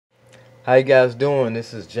How you guys doing?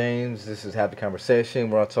 This is James. This is Happy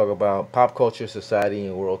Conversation. We're going to talk about pop culture, society,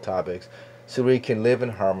 and world topics so we can live in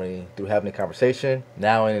harmony through having a conversation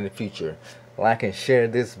now and in the future. Like and share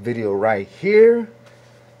this video right here.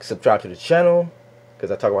 Subscribe to the channel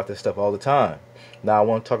because I talk about this stuff all the time. Now I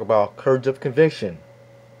want to talk about courage of conviction.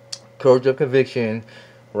 Courage of conviction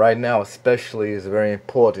right now especially is very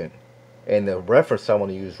important. And the reference I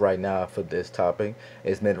want to use right now for this topic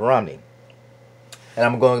is Mitt Romney. And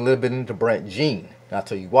I'm going a little bit into Brent Jean, and I'll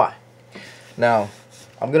tell you why. Now,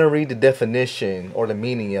 I'm going to read the definition or the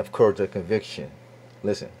meaning of courage of conviction.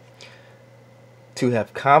 Listen. To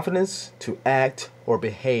have confidence to act or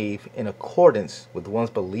behave in accordance with one's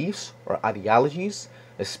beliefs or ideologies,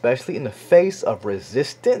 especially in the face of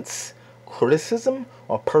resistance, criticism,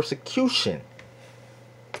 or persecution.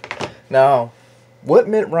 Now, what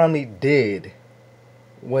Mitt Romney did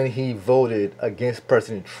when he voted against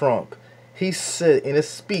President Trump, he said in a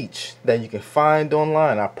speech that you can find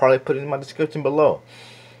online, I'll probably put it in my description below,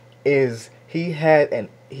 is he had an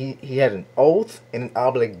oath and an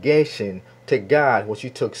obligation to God which he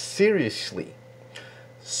took seriously.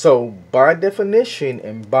 So by definition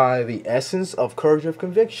and by the essence of courage of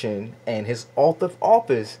conviction and his oath of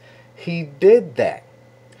office, he did that.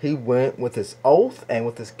 He went with his oath and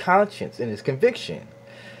with his conscience and his conviction.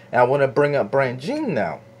 And I want to bring up Brent Jean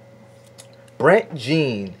now. Brent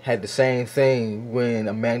Jean had the same thing when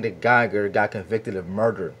Amanda Geiger got convicted of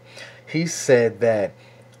murder. He said that,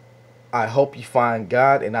 I hope you find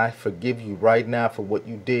God and I forgive you right now for what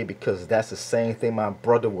you did because that's the same thing my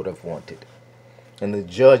brother would have wanted. And the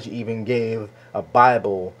judge even gave a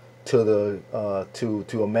Bible to the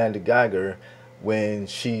to Amanda Geiger when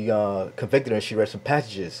she convicted her and she read some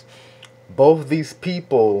passages. Both these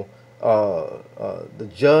people, the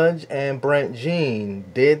judge and Brent Jean,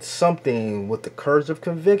 did something with the courage of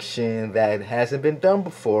conviction that hasn't been done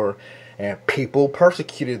before, and people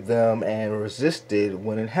persecuted them and resisted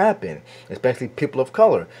when it happened, especially people of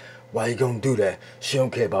color. Why you gonna do that? She don't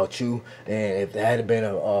care about you. And if there had been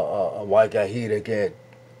a white guy here that get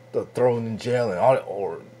thrown in jail and all,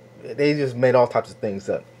 or they just made all types of things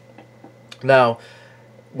up. Now,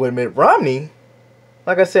 with Mitt Romney,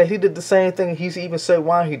 like I said, he did the same thing. He's even said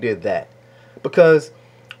why he did that. Because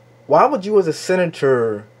why would you as a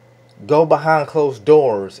senator go behind closed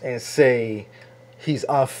doors and say he's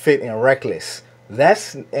unfit and reckless?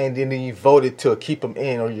 And then you voted to keep him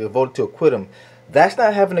in or you voted to acquit him. That's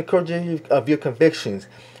not having the courage of your convictions.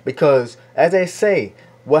 Because as they say,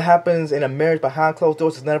 what happens in a marriage behind closed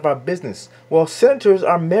doors is none of our business. Well, senators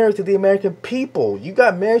are married to the American people. You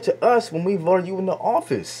got married to us when we voted you into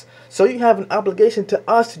office. So you have an obligation to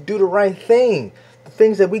us to do the right thing. The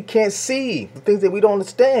things that we can't see. The things that we don't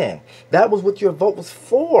understand. That was what your vote was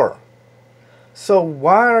for. So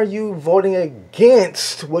why are you voting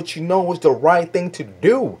against what you know was the right thing to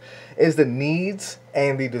do? Is the needs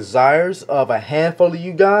and the desires of a handful of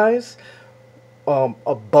you guys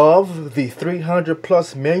above the 300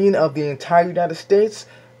 plus million of the entire United States?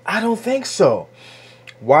 I don't think so.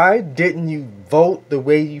 Why didn't you vote the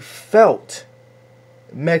way you felt?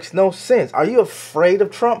 It makes no sense. Are you afraid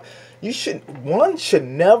of Trump? One should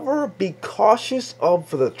never be cautious of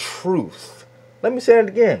the truth. Let me say that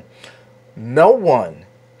again. No one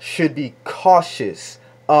should be cautious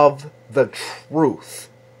of the truth.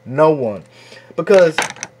 No one. Because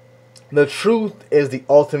the truth is the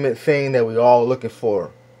ultimate thing that we're all looking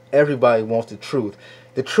for. Everybody wants the truth.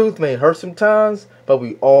 The truth may hurt sometimes, but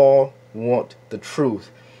we all want the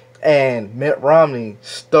truth. And Mitt Romney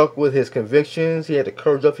stuck with his convictions. He had the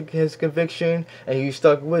courage of his conviction, and he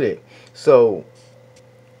stuck with it. So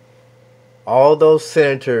all those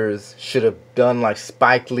senators should have done like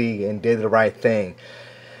Spike Lee and did the right thing.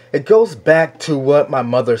 It goes back to what my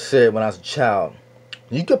mother said when I was a child.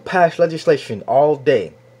 You can pass legislation all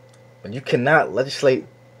day, but you cannot legislate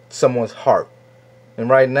someone's heart. And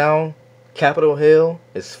right now, Capitol Hill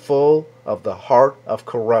is full of the heart of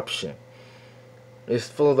corruption. It's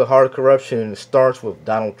full of the heart of corruption, and it starts with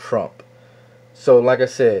Donald Trump. So like I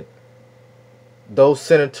said, those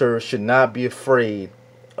senators should not be afraid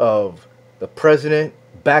of the president,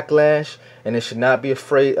 backlash, and they should not be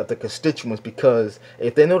afraid of the constituents, because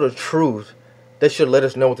if they know the truth, they should let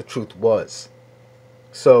us know what the truth was.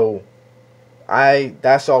 So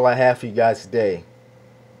that's all I have for you guys today.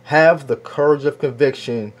 Have the courage of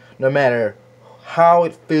conviction, no matter how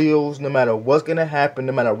it feels, no matter what's gonna happen,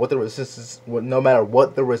 no matter what the resistance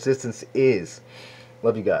is.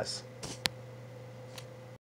 Love you guys.